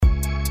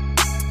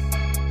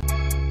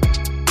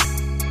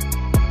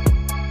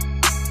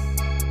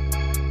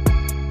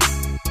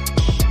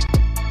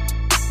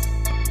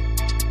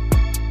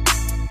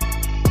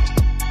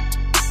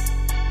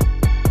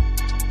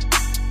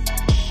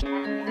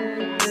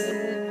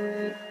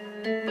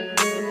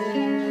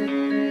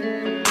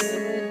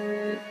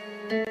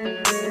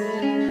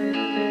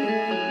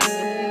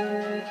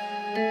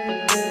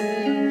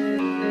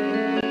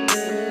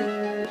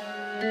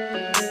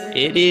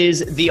It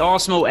is the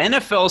Osmo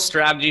NFL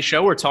Strategy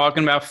Show. We're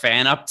talking about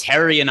FanUp.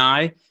 Terry and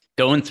I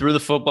going through the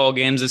football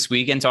games this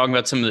weekend, talking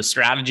about some of the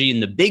strategy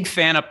in the big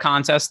FanUp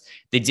contest.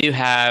 They do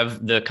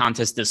have the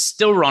contest that's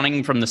still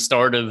running from the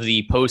start of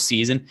the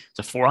postseason. It's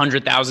a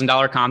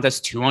 $400,000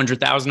 contest,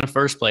 $200,000 in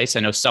first place. I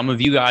know some of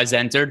you guys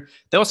entered.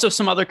 There also have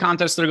some other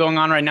contests that are going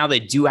on right now. They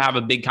do have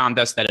a big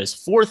contest that is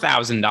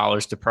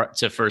 $4,000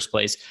 to first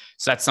place.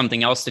 So that's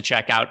something else to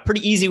check out.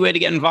 Pretty easy way to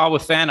get involved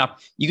with FanUp.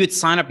 You could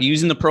sign up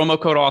using the promo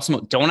code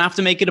Osmo. Don't have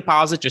to make a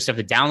deposit. Just have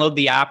to download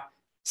the app,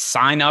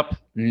 sign up,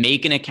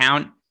 make an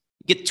account.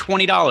 Get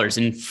 $20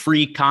 in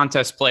free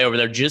contest play over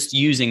there just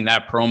using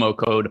that promo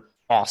code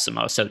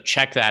Osmo. So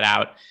check that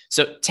out.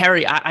 So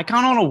Terry, I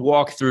kind of want to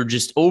walk through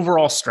just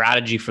overall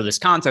strategy for this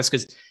contest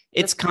because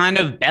it's kind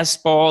of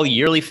best ball,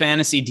 yearly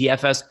fantasy,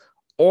 DFS,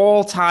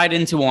 all tied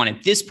into one.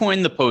 At this point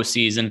in the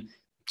postseason,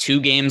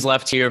 2 games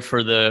left here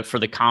for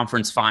the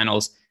conference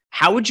finals.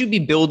 How would you be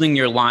building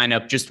your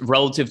lineup just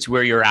relative to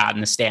where you're at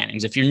in the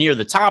standings? If you're near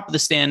the top of the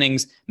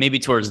standings, maybe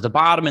towards the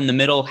bottom, in the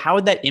middle, how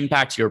would that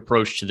impact your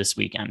approach to this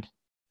weekend?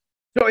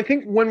 So I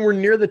think when we're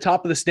near the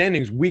top of the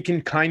standings, we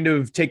can kind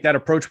of take that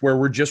approach where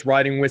we're just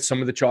riding with some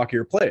of the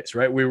chalkier plays,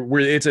 right?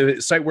 It's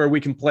a site where we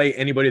can play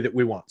anybody that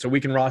we want. So we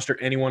can roster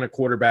anyone at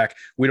quarterback.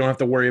 We don't have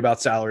to worry about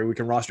salary. We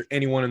can roster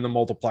anyone in the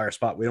multiplier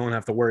spot. We don't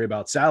have to worry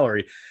about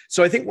salary.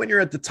 So I think when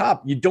you're at the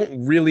top, you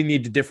don't really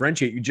need to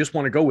differentiate. You just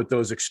want to go with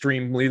those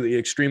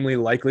extremely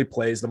likely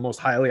plays, the most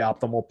highly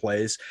optimal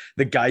plays,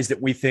 the guys that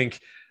we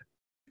think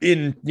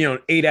in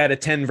 8 out of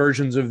 10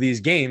 versions of these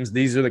games,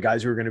 these are the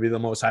guys who are going to be the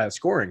most highest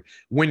scoring.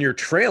 When you're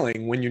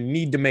trailing, when you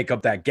need to make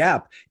up that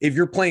gap, if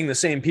you're playing the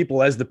same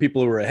people as the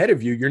people who are ahead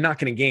of you, you're not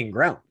going to gain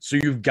ground. So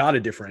you've got to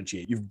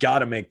differentiate. You've got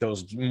to make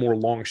those more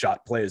long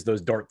shot plays,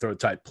 those dart throw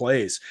type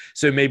plays.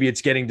 So maybe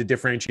it's getting to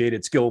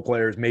differentiated skill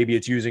players. Maybe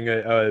it's using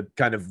a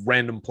kind of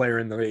random player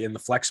in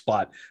the flex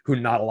spot who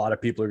not a lot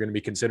of people are going to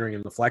be considering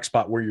in the flex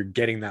spot where you're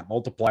getting that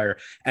multiplier.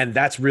 And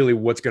that's really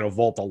what's going to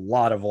vault a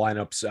lot of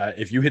lineups.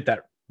 If you hit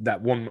that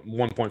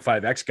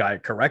 1.5x guy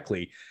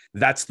correctly,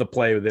 that's the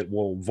play that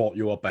will vault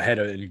you up ahead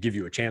and give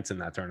you a chance in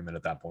that tournament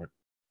at that point.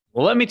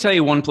 Well, let me tell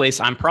you one place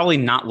I'm probably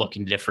not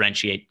looking to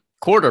differentiate: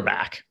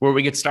 quarterback, where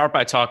we could start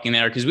by talking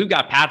there, because we've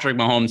got Patrick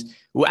Mahomes,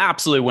 who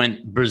absolutely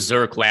went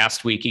berserk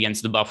last week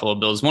against the Buffalo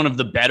Bills. One of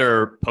the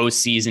better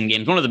postseason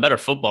games, one of the better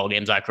football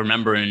games I can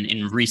remember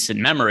in recent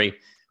memory.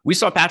 We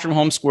saw Patrick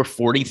Mahomes score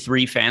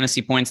 43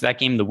 fantasy points that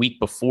game. The week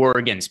before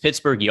against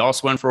Pittsburgh, he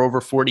also went for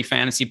over 40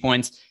 fantasy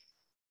points.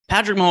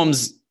 Patrick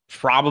Mahomes,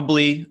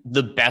 probably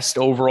the best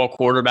overall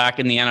quarterback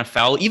in the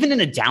NFL, even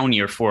in a down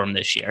year for him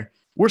this year.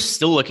 We're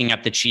still looking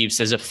at the Chiefs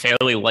as a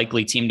fairly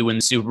likely team to win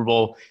the Super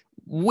Bowl,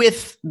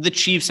 with the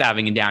Chiefs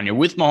having a down year,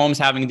 with Mahomes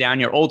having a down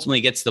year,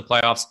 ultimately gets to the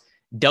playoffs.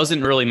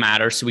 Doesn't really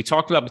matter. So we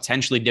talked about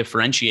potentially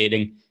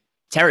differentiating.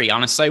 Terry,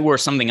 on a site where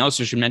something else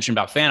you should mention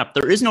about FanUp,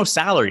 there is no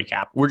salary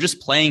cap. We're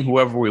just playing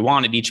whoever we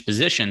want at each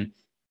position.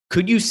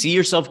 Could you see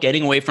yourself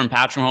getting away from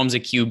Patrick Mahomes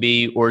at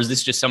QB, or is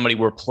this just somebody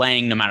we're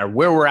playing no matter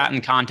where we're at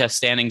in contest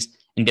standings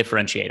and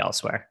differentiate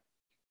elsewhere?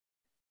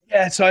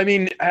 Yeah, so I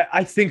mean,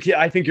 I think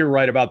you're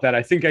right about that.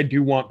 I think I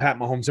do want Pat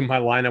Mahomes in my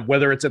lineup,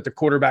 whether it's at the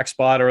quarterback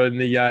spot or in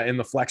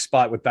the flex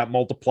spot with that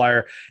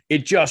multiplier.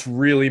 It just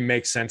really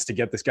makes sense to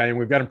get this guy, and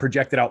we've got him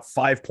projected out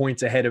 5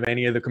 points ahead of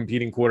any of the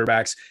competing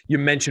quarterbacks. You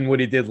mentioned what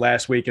he did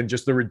last week and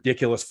just the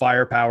ridiculous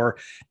firepower,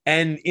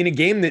 and in a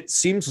game that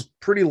seems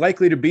pretty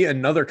likely to be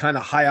another kind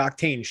of high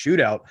octane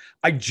shootout,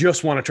 I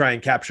just want to try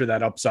and capture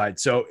that upside.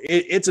 So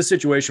it's a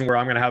situation where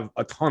I'm going to have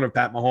a ton of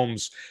Pat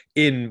Mahomes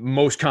in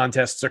most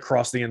contests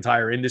across the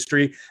entire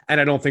industry.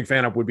 And I don't think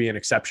FanUp would be an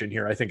exception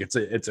here. I think it's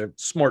a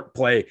smart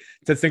play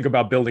to think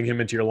about building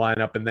him into your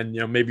lineup. And then,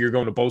 maybe you're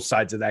going to both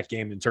sides of that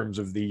game in terms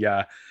of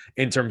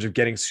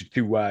getting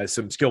to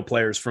some skill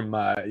players from,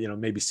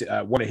 maybe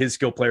one of his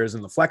skill players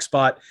in the flex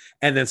spot,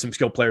 and then some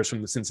skill players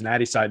from the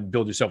Cincinnati side, and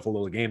build yourself a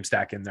little game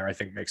stack in there. I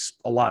think makes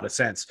a lot of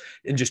sense,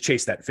 and just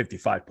chase that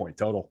 55 point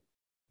total.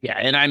 Yeah,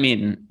 and I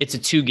mean, it's a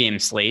 2-game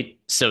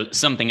slate, so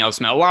something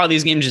else. Now, a lot of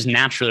these games just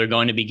naturally are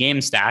going to be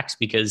game stacks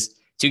because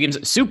 2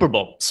 games, Super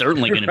Bowl,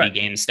 certainly going to be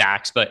game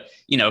stacks. But,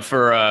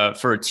 for a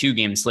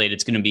 2-game slate,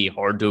 it's going to be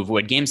hard to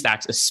avoid game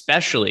stacks,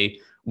 especially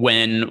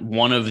when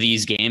one of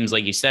these games,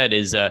 like you said,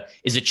 is a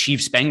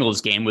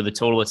Chiefs-Bengals game with a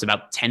total that's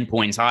about 10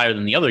 points higher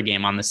than the other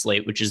game on the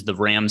slate, which is the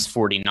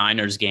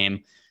Rams-49ers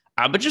game.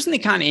 But just in the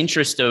kind of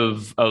interest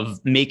of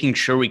making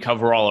sure we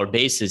cover all our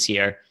bases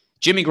here,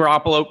 Jimmy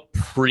Garoppolo,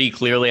 pretty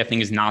clearly, I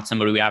think, is not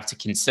somebody we have to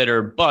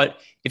consider. But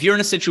if you're in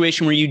a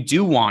situation where you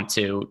do want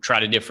to try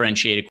to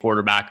differentiate a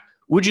quarterback,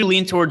 would you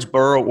lean towards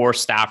Burrow or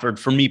Stafford?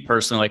 For me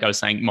personally, like I was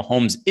saying,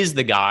 Mahomes is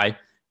the guy.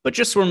 But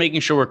just so we're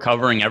making sure we're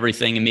covering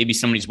everything, and maybe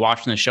somebody's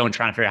watching the show and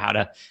trying to figure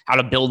out how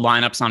to build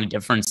lineups on a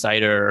different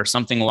site or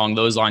something along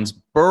those lines,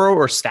 Burrow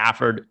or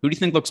Stafford, who do you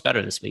think looks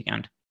better this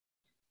weekend?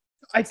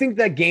 I think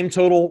that game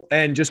total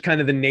and just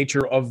kind of the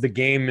nature of the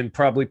game and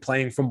probably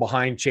playing from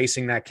behind,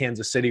 chasing that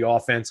Kansas City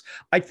offense,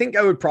 I think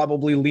I would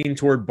probably lean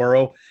toward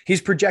Burrow.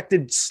 He's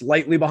projected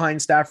slightly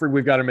behind Stafford.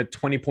 We've got him at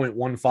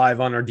 20.15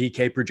 on our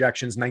DK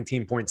projections,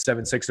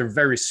 19.76. They're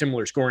very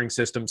similar scoring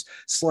systems.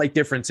 Slight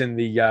difference in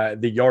the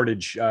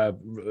yardage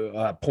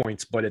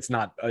points, but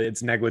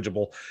it's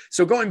negligible.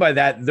 So going by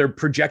that, they're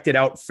projected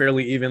out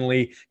fairly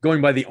evenly.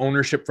 Going by the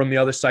ownership from the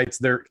other sites,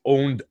 they're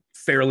owned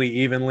fairly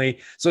evenly.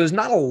 So there's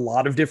not a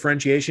lot of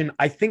differentiation.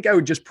 I think I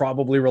would just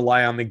probably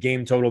rely on the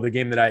game total, the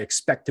game that I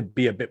expect to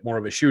be a bit more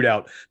of a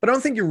shootout. But I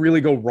don't think you really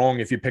go wrong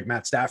if you pick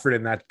Matt Stafford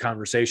in that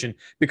conversation,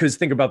 because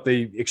think about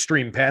the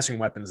extreme passing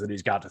weapons that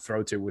he's got to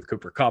throw to with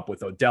Cooper Kupp,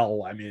 with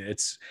Odell. I mean,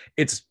 it's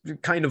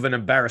kind of an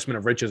embarrassment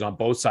of riches on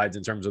both sides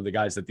in terms of the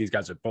guys that these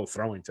guys are both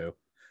throwing to.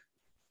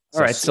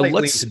 All right, so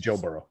let's to Joe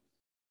Burrow.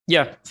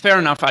 Yeah, fair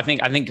enough. I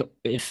think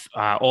if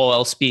all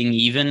else being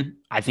even,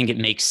 I think it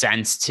makes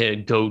sense to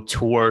go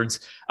towards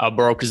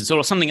Burrow, because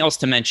it's something else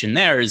to mention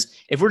there is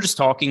if we're just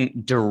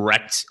talking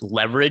direct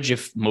leverage,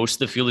 if most of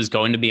the field is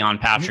going to be on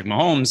Patrick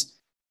Mahomes,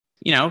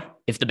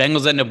 if the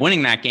Bengals end up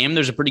winning that game,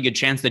 there's a pretty good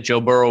chance that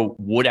Joe Burrow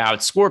would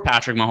outscore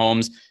Patrick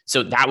Mahomes.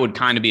 So that would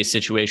kind of be a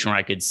situation where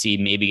I could see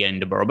maybe getting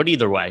to Burrow. But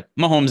either way,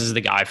 Mahomes is the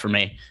guy for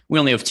me. We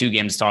only have 2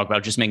 games to talk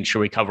about, just making sure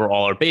we cover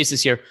all our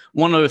bases here.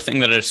 One other thing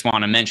that I just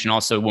want to mention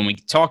also, when we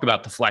talk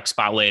about the flex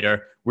spot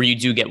later, where you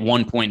do get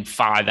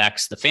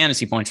 1.5x the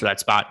fantasy points for that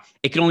spot,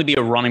 it can only be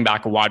a running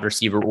back, a wide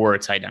receiver, or a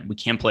tight end. We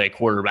can't play a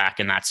quarterback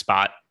in that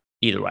spot.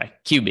 Either way,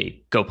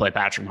 QB, go play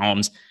Patrick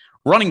Mahomes.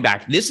 Running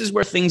back, this is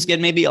where things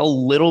get maybe a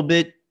little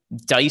bit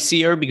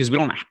dicier because we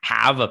don't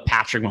have a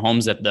Patrick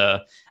Mahomes at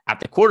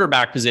the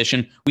quarterback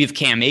position. We have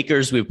Cam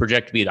Akers, we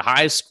project to be the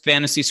highest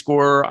fantasy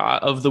scorer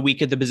of the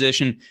week at the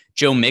position.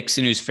 Joe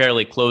Mixon, who's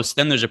fairly close.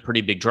 Then there's a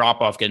pretty big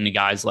drop off getting to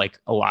guys like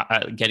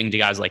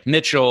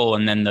Mitchell,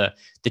 and then the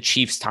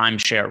Chiefs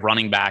timeshare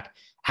running back.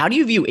 How do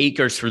you view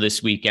Akers for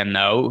this weekend,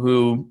 though,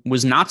 who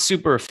was not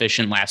super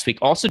efficient last week,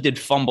 also did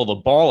fumble the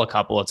ball a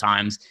couple of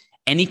times?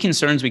 Any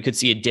concerns we could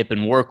see a dip in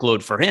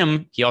workload for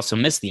him? He also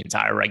missed the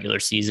entire regular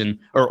season,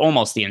 or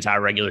almost the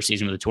entire regular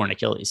season, with a torn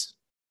Achilles.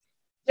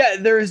 Yeah,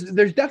 there's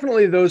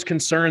definitely those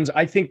concerns.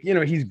 I think,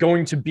 he's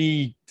going to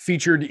be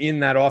featured in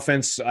that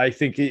offense. I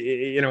think,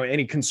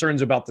 any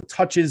concerns about the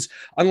touches,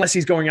 unless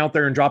he's going out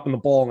there and dropping the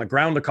ball on the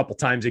ground a couple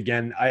times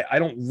again, I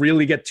don't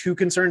really get too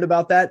concerned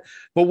about that.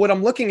 But what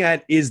I'm looking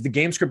at is the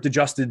game script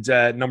adjusted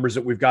numbers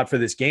that we've got for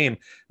this game.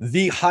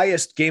 The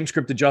highest game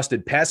script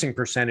adjusted passing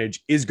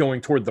percentage is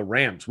going toward the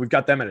Rams. We've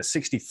got them at a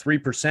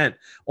 63%,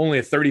 only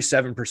a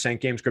 37%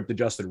 game script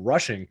adjusted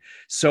rushing.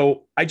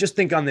 So I just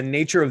think on the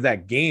nature of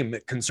that game,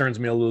 it concerns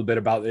me a little bit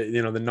about,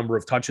 the number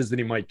of touches that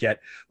he might get.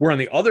 Where on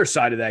the other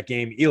side of that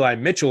game, Eli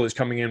Mitchell is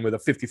coming in with a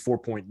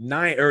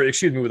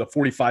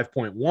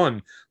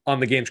 45.1 on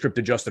the game script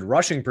adjusted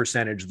rushing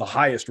percentage, the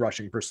highest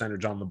rushing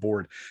percentage on the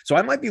board. So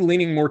I might be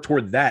leaning more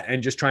toward that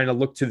and just trying to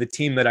look to the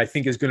team that I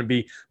think is going to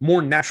be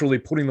more naturally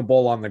putting the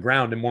ball on the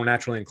ground and more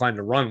naturally inclined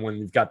to run when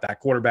you've got that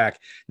quarterback,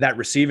 that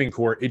receiving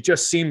core. It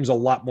just seems a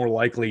lot more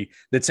likely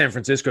that San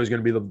Francisco is going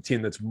to be the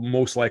team that's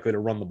most likely to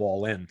run the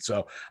ball in.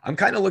 So I'm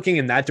kind of looking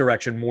in that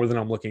direction more than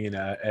I'm looking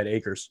at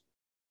Akers.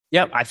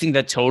 Yeah, I think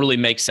that totally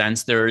makes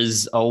sense. There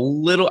is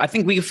I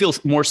think we feel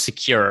more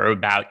secure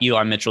about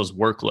Eli Mitchell's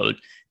workload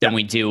than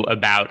we do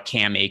about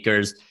Cam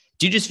Akers.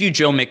 Do you just view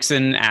Joe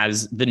Mixon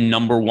as the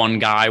number one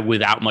guy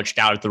without much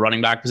doubt at the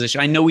running back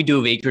position? I know we do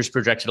have Akers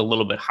projected a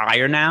little bit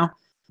higher now,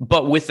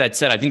 but with that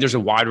said, I think there's a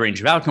wide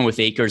range of outcome with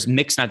Akers.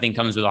 Mixon, I think,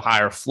 comes with a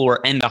higher floor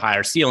and a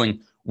higher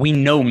ceiling. We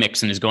know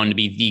Mixon is going to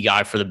be the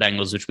guy for the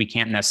Bengals, which we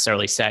can't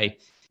necessarily say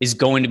is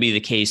going to be the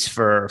case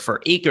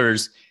for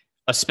Akers,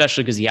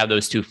 especially because he had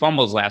those 2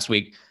 fumbles last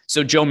week.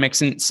 So Joe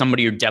Mixon,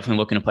 somebody you're definitely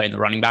looking to play in the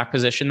running back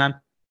position then?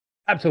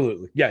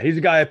 Absolutely. Yeah, he's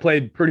a guy I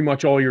played pretty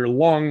much all year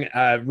long.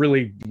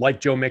 Really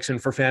like Joe Mixon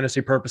for fantasy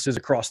purposes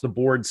across the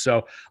board.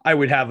 So I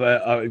would have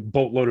a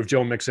boatload of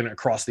Joe Mixon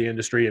across the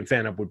industry, and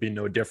FanUp would be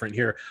no different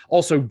here.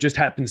 Also just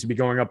happens to be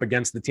going up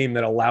against the team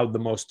that allowed the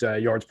most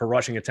yards per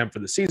rushing attempt for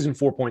the season,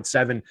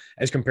 4.7,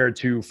 as compared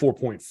to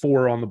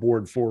 4.4 on the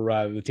board for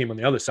the team on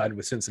the other side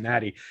with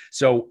Cincinnati.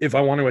 So if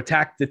I want to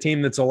attack the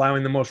team that's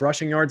allowing the most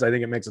rushing yards, I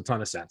think it makes a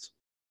ton of sense.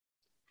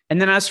 And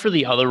then as for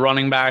the other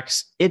running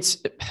backs, it's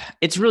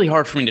really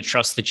hard for me to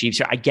trust the Chiefs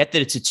here. I get that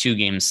it's a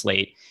 2-game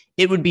slate.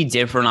 It would be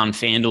different on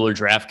FanDuel or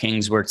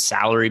DraftKings where it's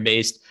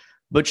salary-based.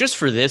 But just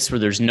for this, where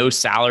there's no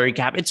salary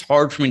cap, it's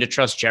hard for me to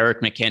trust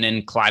Jerick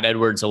McKinnon, Clyde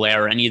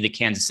Edwards-Helaire, or any of the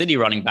Kansas City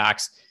running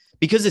backs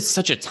because it's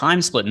such a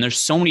time split and there's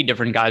so many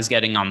different guys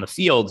getting on the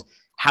field.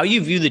 How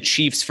you view the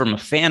Chiefs from a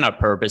FanUp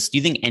purpose, do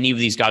you think any of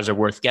these guys are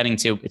worth getting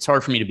to? It's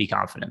hard for me to be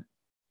confident.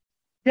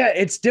 Yeah,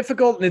 it's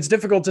difficult, and it's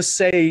difficult to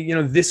say,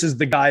 this is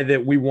the guy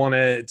that we want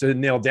to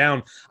nail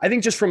down. I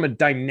think just from a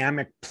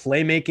dynamic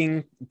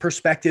playmaking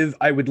perspective,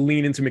 I would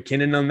lean into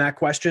McKinnon on that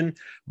question.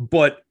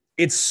 But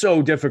it's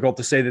so difficult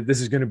to say that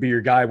this is going to be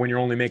your guy when you're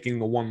only making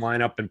the one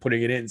lineup and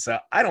putting it in. So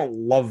I don't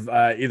love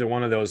either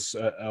one of those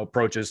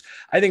approaches.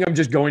 I think I'm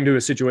just going to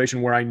a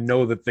situation where I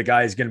know that the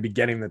guy is going to be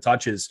getting the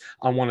touches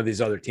on one of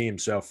these other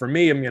teams. So for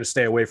me, I'm going to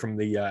stay away from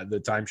the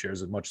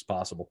timeshares as much as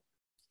possible.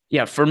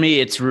 Yeah, for me,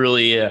 it's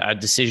really a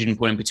decision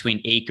point between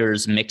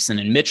Akers, Mixon,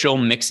 and Mitchell.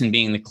 Mixon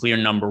being the clear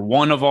number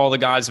one of all the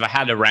guys. If I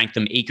had to rank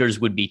them, Akers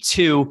would be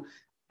 2.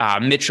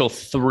 Mitchell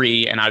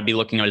 3, and I'd be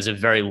looking at it as a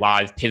very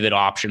live pivot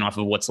option off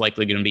of what's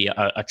likely going to be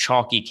a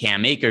chalky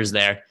Cam Akers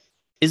there.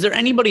 Is there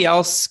anybody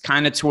else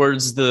kind of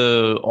towards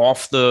the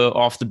off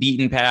the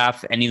beaten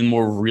path? Any of the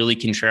more really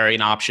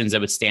contrarian options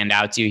that would stand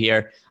out to you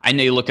here? I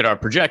know you look at our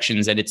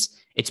projections and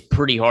it's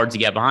pretty hard to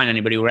get behind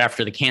anybody. We're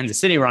after the Kansas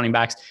City running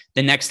backs.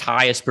 The next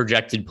highest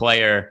projected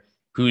player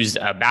who's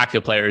a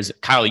backfield player is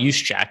Kyle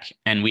Juszczyk,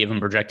 and we have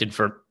him projected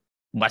for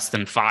less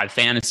than 5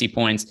 fantasy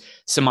points.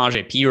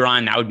 Samaje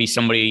Perine, that would be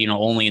somebody,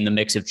 only in the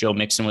mix if Joe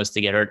Mixon was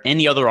to get hurt.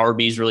 Any other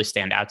RBs really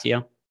stand out to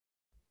you?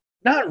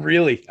 Not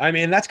really. I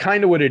mean, that's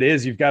kind of what it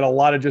is. You've got a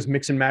lot of just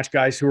mix and match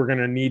guys who are going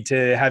to need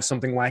to have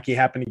something wacky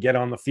happen to get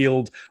on the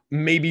field.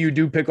 Maybe you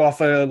do pick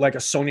off a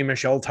Sony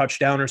Michel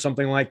touchdown or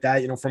something like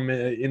that, from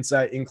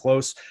inside in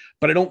close.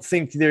 But I don't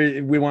think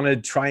we want to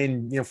try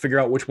and figure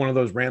out which one of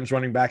those Rams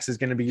running backs is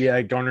going to be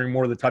garnering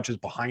more of the touches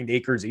behind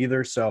Akers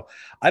either. So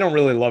I don't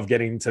really love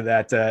getting into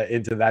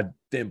that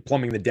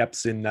plumbing the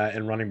depths in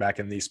running back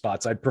in these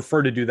spots. I'd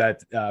prefer to do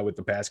that with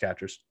the pass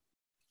catchers.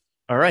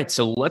 All right,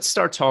 so let's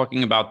start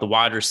talking about the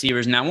wide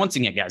receivers. Now, once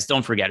again, guys,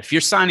 don't forget, if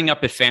you're signing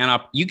up at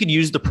FanUp, you could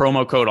use the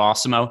promo code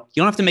AWESEMO.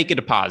 You don't have to make a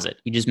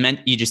deposit. You just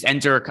make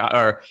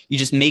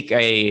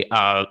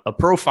a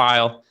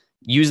profile,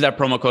 use that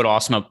promo code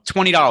AWESEMO,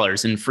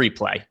 $20 in free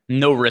play.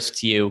 No risk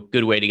to you.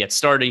 Good way to get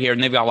started here.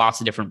 And they've got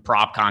lots of different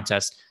prop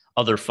contests,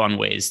 other fun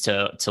ways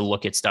to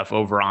look at stuff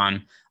over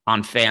on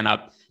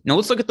FanUp. Now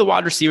let's look at the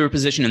wide receiver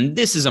position, and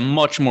this is a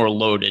much more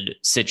loaded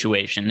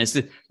situation. This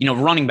is,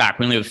 running back,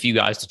 we only have a few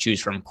guys to choose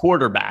from.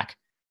 Quarterback,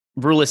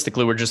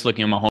 realistically, we're just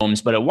looking at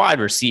Mahomes, but at wide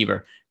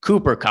receiver,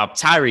 Cooper Kupp,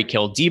 Tyreek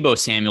Hill, Deebo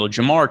Samuel,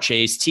 Jamar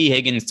Chase, T.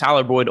 Higgins,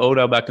 Tyler Boyd,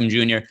 Odell Beckham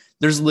Jr.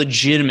 There's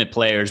legitimate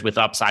players with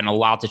upside and a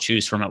lot to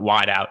choose from at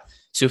wide out.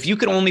 So if you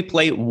could only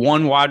play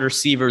one wide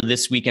receiver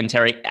this weekend,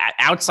 Terry,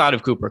 outside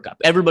of Cooper Kupp,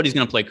 everybody's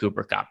going to play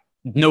Cooper Kupp.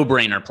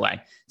 No-brainer play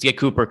to get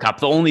Cooper Kupp.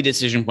 The only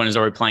decision point is,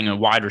 are we playing a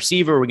wide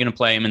receiver? We're going to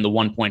play him in the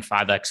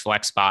 1.5x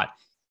flex spot.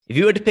 If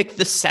you had to pick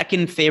the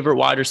second favorite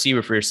wide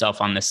receiver for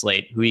yourself on this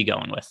slate, who are you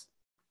going with?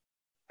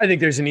 I think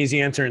there's an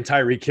easy answer in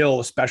Tyreek Hill,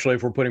 especially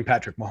if we're putting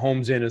Patrick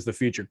Mahomes in as the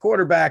future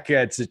quarterback.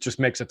 It just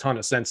makes a ton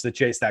of sense to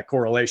chase that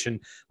correlation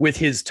with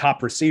his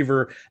top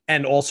receiver,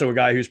 and also a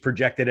guy who's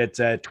projected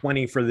at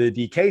 20 for the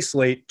DK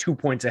slate, 2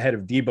 points ahead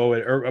of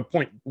Deebo, or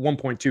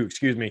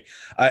 1.2,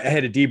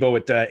 ahead of Deebo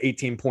at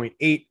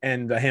 18.8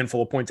 and a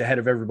handful of points ahead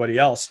of everybody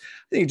else.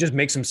 I think it just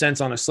makes some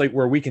sense on a slate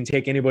where we can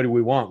take anybody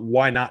we want.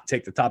 Why not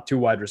take the top 2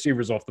 wide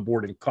receivers off the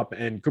board in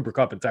Cooper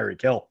Kupp and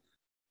Tyreek Hill?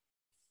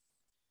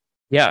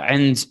 Yeah,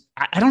 and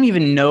I don't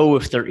even know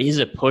if there is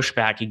a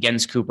pushback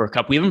against Cooper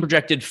Kupp. We haven't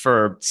projected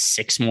for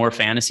 6 more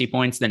fantasy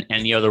points than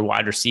any other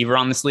wide receiver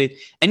on this league.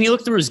 And you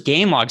look through his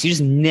game logs, he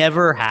just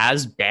never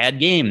has bad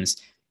games.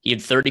 He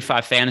had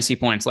 35 fantasy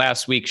points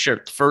last week.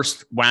 Sure,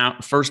 first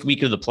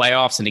week of the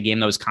playoffs in a game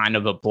that was kind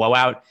of a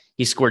blowout,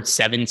 he scored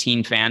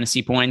 17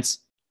 fantasy points.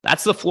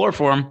 That's the floor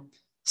for him.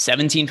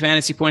 17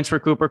 fantasy points for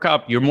Cooper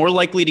Kupp. You're more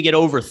likely to get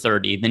over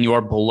 30 than you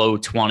are below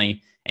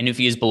 20. And if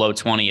he is below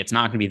 20, it's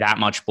not going to be that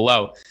much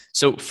below.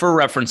 So for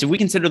reference, if we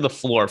consider the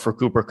floor for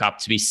Cooper Kupp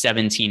to be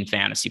 17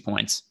 fantasy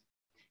points,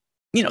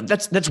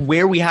 that's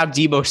where we have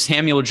Deebo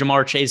Samuel,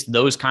 Jamar Chase,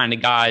 those kind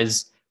of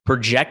guys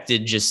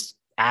projected just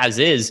as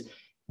is.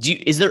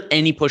 Is there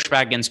any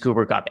pushback against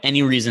Cooper Kupp?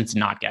 Any reason to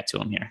not get to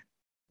him here?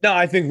 No,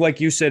 I think,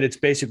 like you said, it's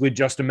basically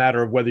just a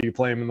matter of whether you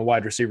play him in the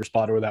wide receiver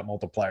spot or that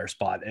multiplier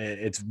spot.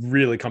 It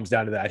really comes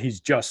down to that.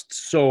 He's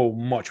just so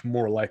much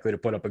more likely to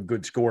put up a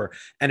good score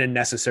and a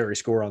necessary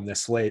score on this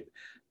slate.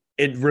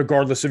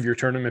 Regardless of your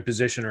tournament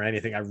position or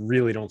anything, I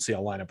really don't see a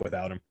lineup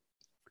without him.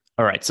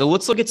 All right, so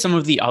let's look at some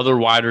of the other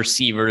wide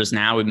receivers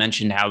now. We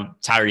mentioned how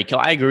Tyreek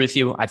Hill, I agree with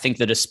you. I think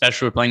that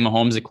especially with playing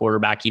Mahomes at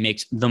quarterback, he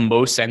makes the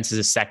most sense as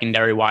a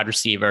secondary wide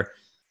receiver.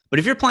 But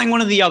if you're playing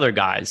one of the other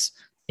guys,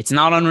 it's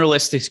not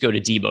unrealistic to go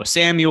to Deebo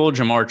Samuel,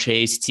 Jamar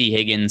Chase, T.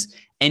 Higgins,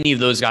 any of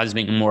those guys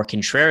being a more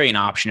contrarian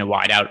option at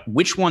wide out.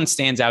 Which one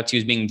stands out to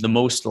you as being the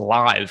most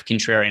live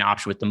contrarian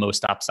option with the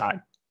most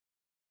upside?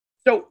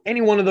 So any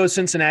one of those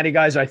Cincinnati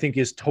guys, I think,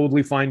 is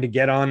totally fine to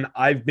get on.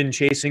 I've been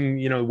chasing,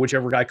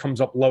 whichever guy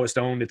comes up lowest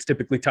owned. It's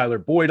typically Tyler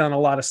Boyd on a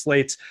lot of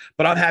slates,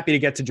 but I'm happy to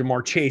get to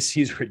Jamar Chase.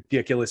 He's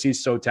ridiculous.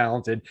 He's so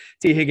talented.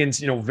 T. Higgins,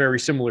 very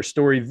similar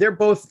story. They're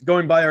both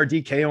going by our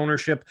DK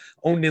ownership,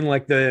 owned in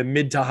like the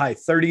mid to high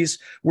 30s,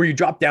 where you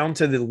drop down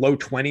to the low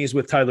 20s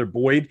with Tyler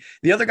Boyd.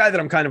 The other guy that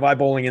I'm kind of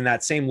eyeballing in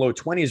that same low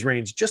 20s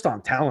range, just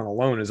on talent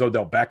alone, is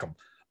Odell Beckham.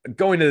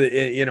 Going to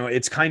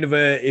it's kind of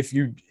if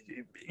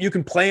you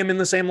can play him in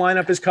the same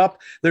lineup as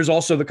Kupp. There's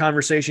also the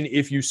conversation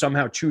if you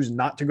somehow choose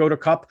not to go to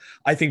Kupp.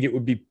 I think it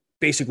would be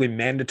basically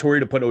mandatory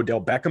to put Odell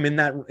Beckham in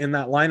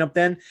that lineup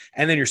then,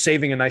 and then you're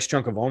saving a nice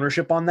chunk of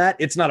ownership on that.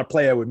 It's not a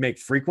play I would make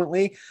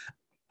frequently.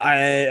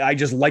 I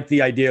just like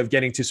the idea of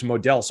getting to some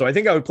Odell. So I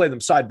think I would play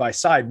them side by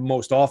side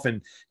most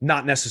often,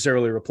 not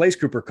necessarily replace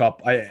Cooper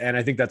Kupp. And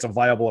I think that's a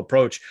viable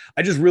approach.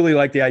 I just really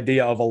like the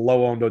idea of a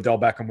low-owned Odell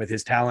Beckham with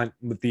his talent,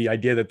 with the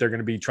idea that they're going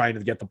to be trying to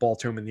get the ball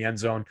to him in the end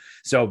zone.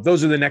 So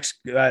those are the next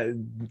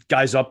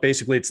guys up.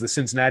 Basically, it's the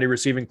Cincinnati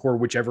receiving core,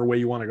 whichever way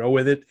you want to go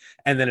with it.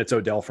 And then it's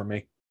Odell for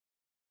me.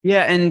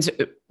 Yeah, and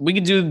we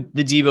could do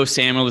the Deebo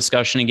Samuel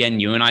discussion again.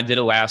 You and I did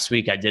it last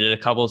week. I did it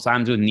a couple of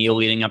times with Neil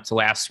leading up to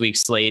last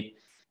week's slate.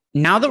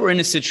 Now that we're in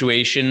a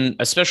situation,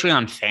 especially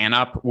on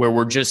FanUp, where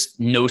we're just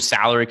no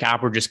salary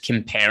cap, we're just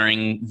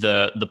comparing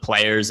the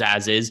players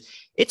as is,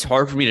 it's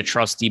hard for me to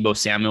trust Deebo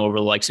Samuel over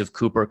the likes of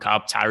Cooper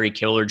Kupp, Tyreek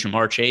Hill, or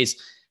Jamar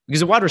Chase,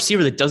 because a wide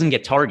receiver that doesn't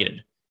get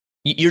targeted.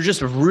 You're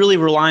just really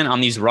relying on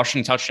these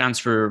rushing touchdowns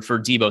for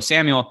Deebo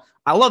Samuel.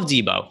 I love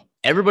Deebo.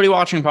 Everybody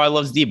watching probably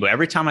loves Deebo.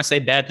 Every time I say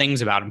bad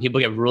things about him, people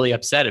get really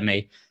upset at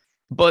me.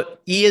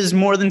 But he has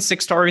more than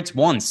 6 targets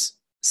once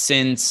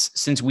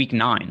since week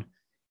 9.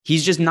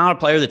 He's just not a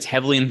player that's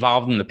heavily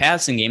involved in the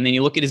passing game. Then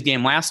you look at his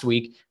game last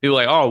week, people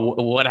are like, oh,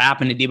 what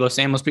happened to Deebo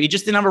Samuel? But he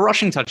just didn't have a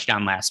rushing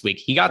touchdown last week.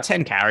 He got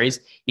 10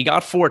 carries. He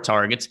got 4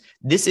 targets.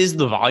 This is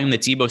the volume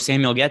that Deebo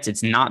Samuel gets.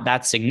 It's not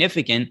that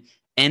significant.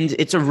 And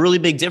it's a really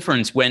big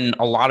difference when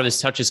a lot of his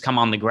touches come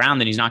on the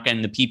ground and he's not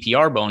getting the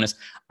PPR bonus.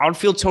 I would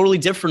feel totally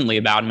differently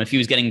about him if he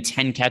was getting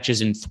 10 catches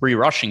and 3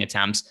 rushing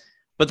attempts.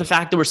 But the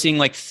fact that we're seeing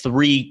like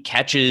 3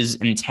 catches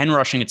and 10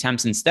 rushing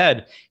attempts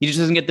instead, he just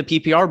doesn't get the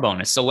PPR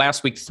bonus. So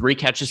last week, 3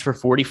 catches for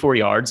 44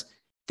 yards,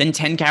 then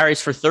 10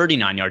 carries for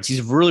 39 yards.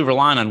 He's really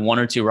relying on 1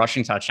 or 2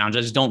 rushing touchdowns.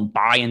 I just don't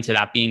buy into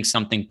that being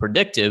something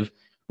predictive.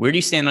 Where do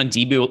you stand on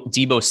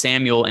Deebo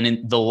Samuel and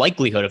in the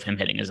likelihood of him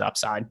hitting his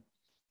upside?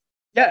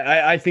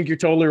 Yeah, I think you're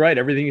totally right.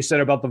 Everything you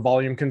said about the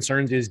volume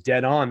concerns is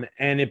dead on.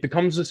 And it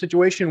becomes a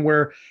situation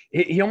where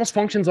he almost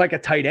functions like a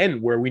tight end,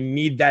 where we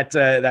need that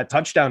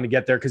touchdown to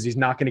get there because he's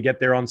not going to get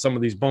there on some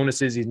of these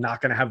bonuses. He's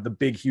not going to have the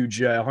big, huge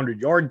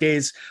 100-yard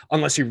days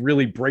unless he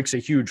really breaks a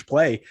huge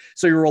play.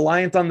 So you're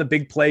reliant on the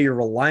big play. You're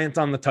reliant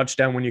on the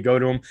touchdown when you go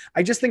to him.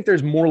 I just think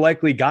there's more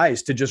likely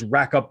guys to just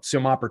rack up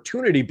some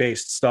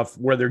opportunity-based stuff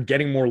where they're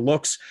getting more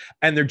looks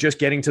and they're just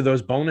getting to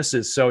those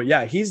bonuses. So,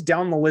 yeah, he's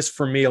down the list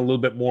for me a little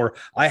bit more.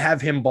 I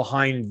have him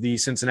behind the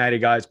Cincinnati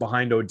guys,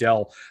 behind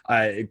Odell,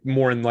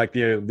 more in like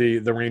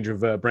the range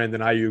of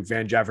Brandon Ayuk,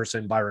 Van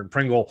Jefferson, Byron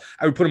Pringle.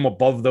 I would put him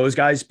above those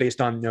guys based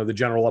on the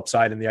general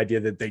upside and the idea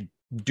that they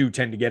do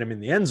tend to get him in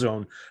the end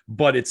zone,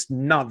 but it's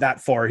not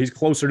that far. He's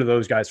closer to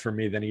those guys for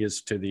me than he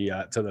is to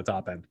the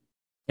top end.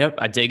 Yep,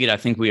 I dig it. I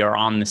think we are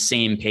on the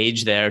same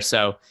page there.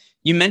 So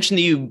you mentioned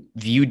that you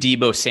view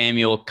Deebo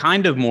Samuel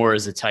kind of more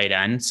as a tight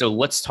end. So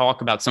let's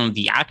talk about some of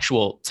the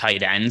actual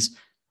tight ends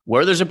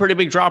where there's a pretty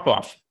big drop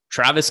off.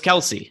 Travis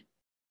Kelce,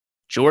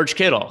 George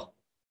Kittle,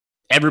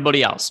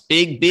 everybody else.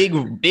 Big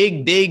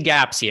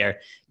gaps here.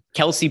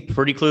 Kelce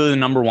pretty clearly the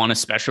number 1,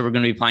 especially if we're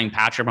going to be playing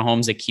Patrick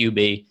Mahomes at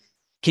QB.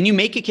 Can you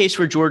make a case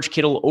for George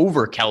Kittle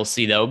over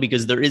Kelce, though?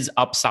 Because there is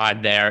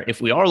upside there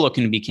if we are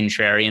looking to be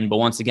contrarian. But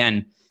once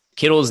again,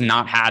 Kittle has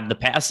not had the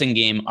passing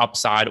game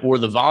upside or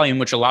the volume,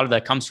 which a lot of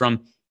that comes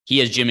from he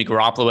has Jimmy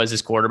Garoppolo as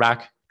his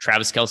quarterback.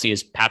 Travis Kelce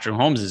is Patrick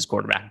Mahomes as his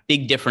quarterback.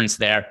 Big difference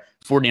there.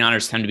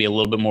 49ers tend to be a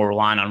little bit more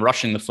reliant on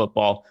rushing the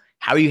football.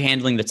 How are you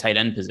handling the tight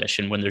end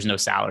position when there's no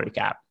salary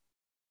cap?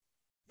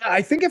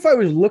 I think if I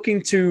was looking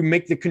to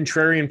make the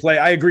contrarian play,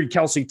 I agree,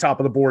 Kelce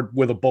top of the board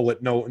with a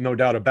bullet, no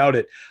doubt about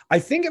it. I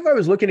think if I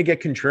was looking to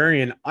get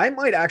contrarian, I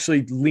might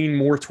actually lean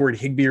more toward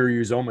Higbee or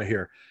Uzomah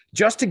here,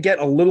 just to get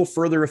a little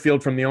further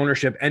afield from the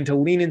ownership and to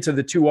lean into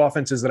the 2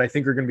 offenses that I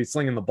think are going to be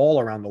slinging the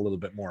ball around a little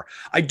bit more.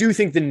 I do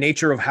think the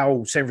nature of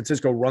how San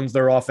Francisco runs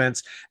their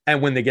offense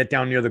and when they get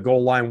down near the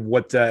goal line,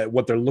 what they're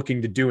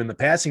looking to do in the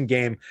passing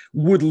game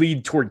would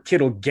lead toward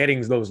Kittle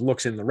getting those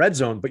looks in the red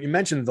zone. But you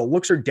mentioned the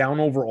looks are down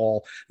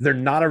overall. They're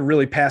not a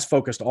really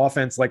pass-focused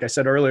offense. Like I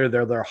said earlier,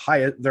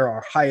 they're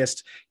our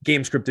highest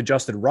game script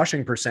adjusted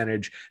rushing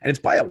percentage, and it's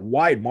by a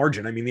wide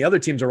margin. I mean, the other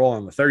teams are all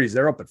in the 30s.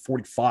 They're up at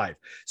 45.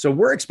 So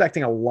we're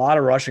expecting a lot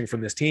of rushing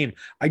from this team.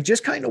 I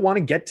just kind of want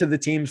to get to the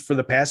teams for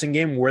the passing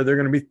game where they're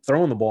going to be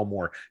throwing the ball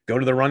more. Go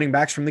to the running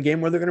backs from the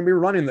game where they're going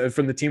to be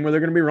from the team where they're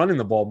going to be running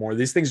the ball more.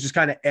 These things just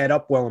kind of add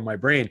up well in my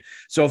brain.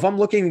 So if I'm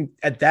looking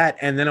at that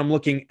and then I'm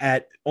looking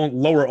at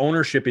lower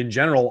ownership in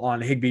general on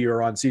Higbee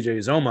or on CJ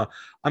Uzomah,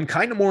 I'm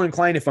kind of more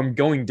inclined if I'm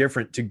going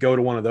different to go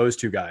to one of those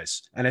 2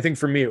 guys. And I think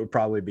for me, it would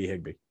probably be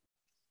Higbee.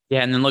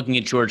 Yeah, and then looking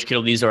at George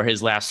Kittle, these are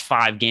his last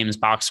 5 games,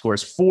 box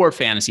scores, 4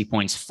 fantasy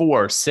points,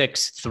 4,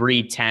 6,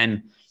 3,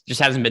 10. Just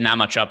hasn't been that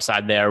much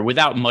upside there.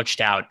 Without much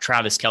doubt,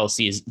 Travis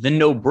Kelce is the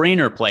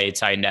no-brainer play at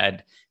tight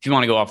end. If you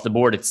want to go off the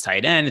board, it's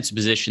tight end. It's a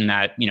position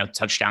that,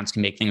 touchdowns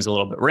can make things a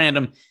little bit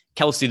random.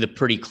 Kelce, the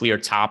pretty clear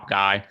top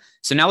guy.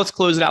 So now let's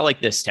close it out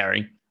like this,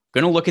 Terry.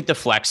 Going to look at the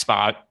flex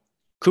spot.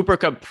 Cooper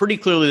Kupp, pretty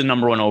clearly the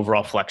number 1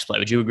 overall flex play.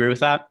 Would you agree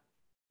with that?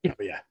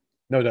 Yeah,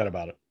 no doubt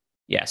about it.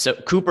 Yeah, so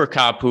Cooper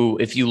Kupp, who,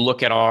 if you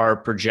look at our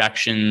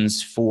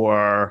projections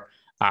for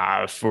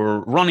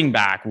For running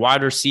back,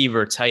 wide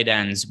receiver, tight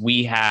ends,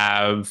 we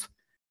have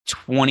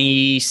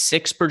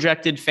 26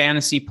 projected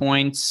fantasy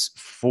points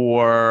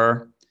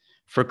for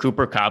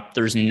Cooper Kupp.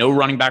 There's no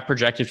running back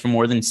projected for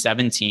more than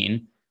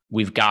 17.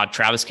 We've got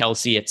Travis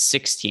Kelce at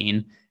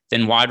 16.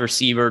 Then wide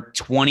receiver,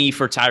 20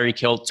 for Tyreek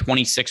Hill,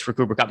 26 for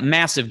Cooper Kupp.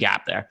 Massive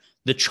gap there.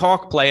 The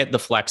chalk play at the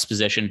flex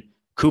position,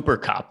 Cooper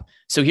Kupp.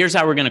 So here's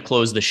how we're going to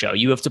close the show.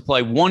 You have to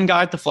play one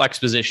guy at the flex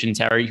position,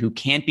 Terry, who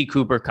can't be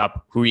Cooper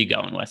Kupp. Who are you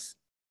going with?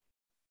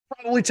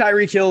 Probably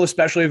Tyreek Hill,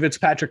 especially if it's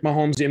Patrick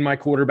Mahomes in my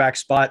quarterback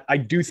spot. I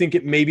do think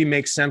it maybe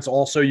makes sense.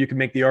 Also, you can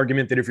make the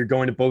argument that if you're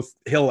going to both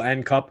Hill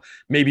and Kupp,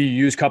 maybe you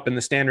use Kupp in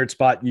the standard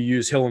spot, you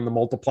use Hill in the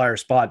multiplier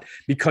spot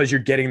because you're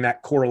getting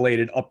that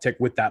correlated uptick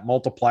with that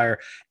multiplier.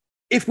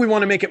 If we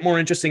want to make it more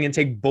interesting and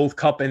take both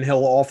Kupp and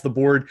Hill off the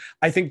board,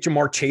 I think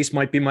Jamar Chase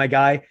might be my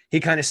guy. He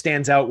kind of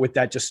stands out with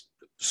that just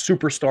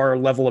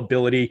superstar level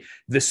ability,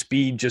 the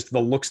speed, just the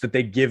looks that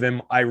they give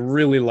him. I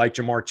really like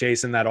Jamar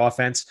Chase in that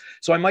offense.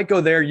 So I might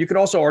go there. You could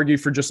also argue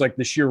for just like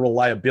the sheer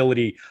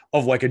reliability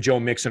of like a Joe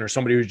Mixon or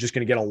somebody who's just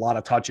going to get a lot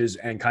of touches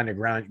and kind of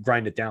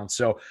grind it down.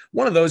 So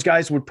one of those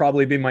guys would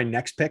probably be my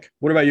next pick.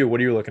 What about you?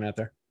 What are you looking at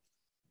there?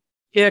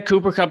 Yeah,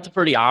 Cooper Kupp, the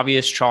pretty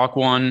obvious chalk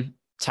one.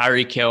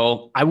 Tyreek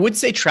Hill. I would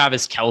say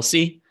Travis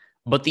Kelce.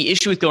 But the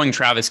issue with going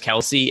Travis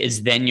Kelce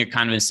is then you're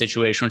kind of in a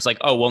situation where it's like,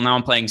 oh, well, now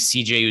I'm playing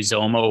CJ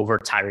Uzoma over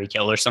Tyreek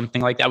Hill or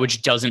something like that,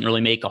 which doesn't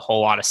really make a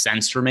whole lot of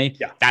sense for me.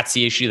 Yeah. That's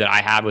the issue that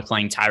I have with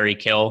playing Tyreek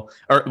Hill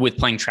or with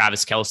playing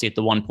Travis Kelce at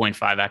the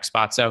 1.5x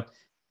spot. So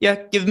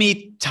yeah, give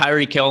me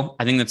Tyreek Hill.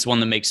 I think that's one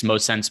that makes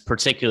most sense,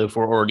 particularly if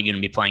we're already going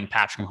to be playing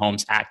Patrick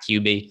Mahomes at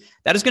QB.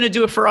 That is going to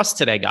do it for us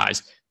today,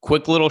 guys.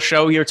 Quick little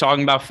show here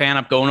talking about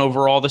FanUp, going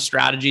over all the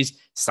strategies.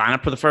 Sign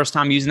up for the first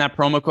time using that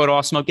promo code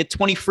AWESEMO. Get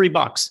 20 free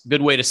bucks.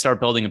 Good way to start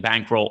building a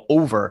bankroll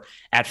over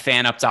at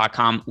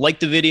fanup.com. Like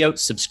the video,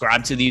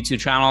 subscribe to the YouTube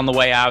channel on the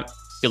way out.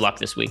 Good luck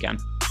this weekend.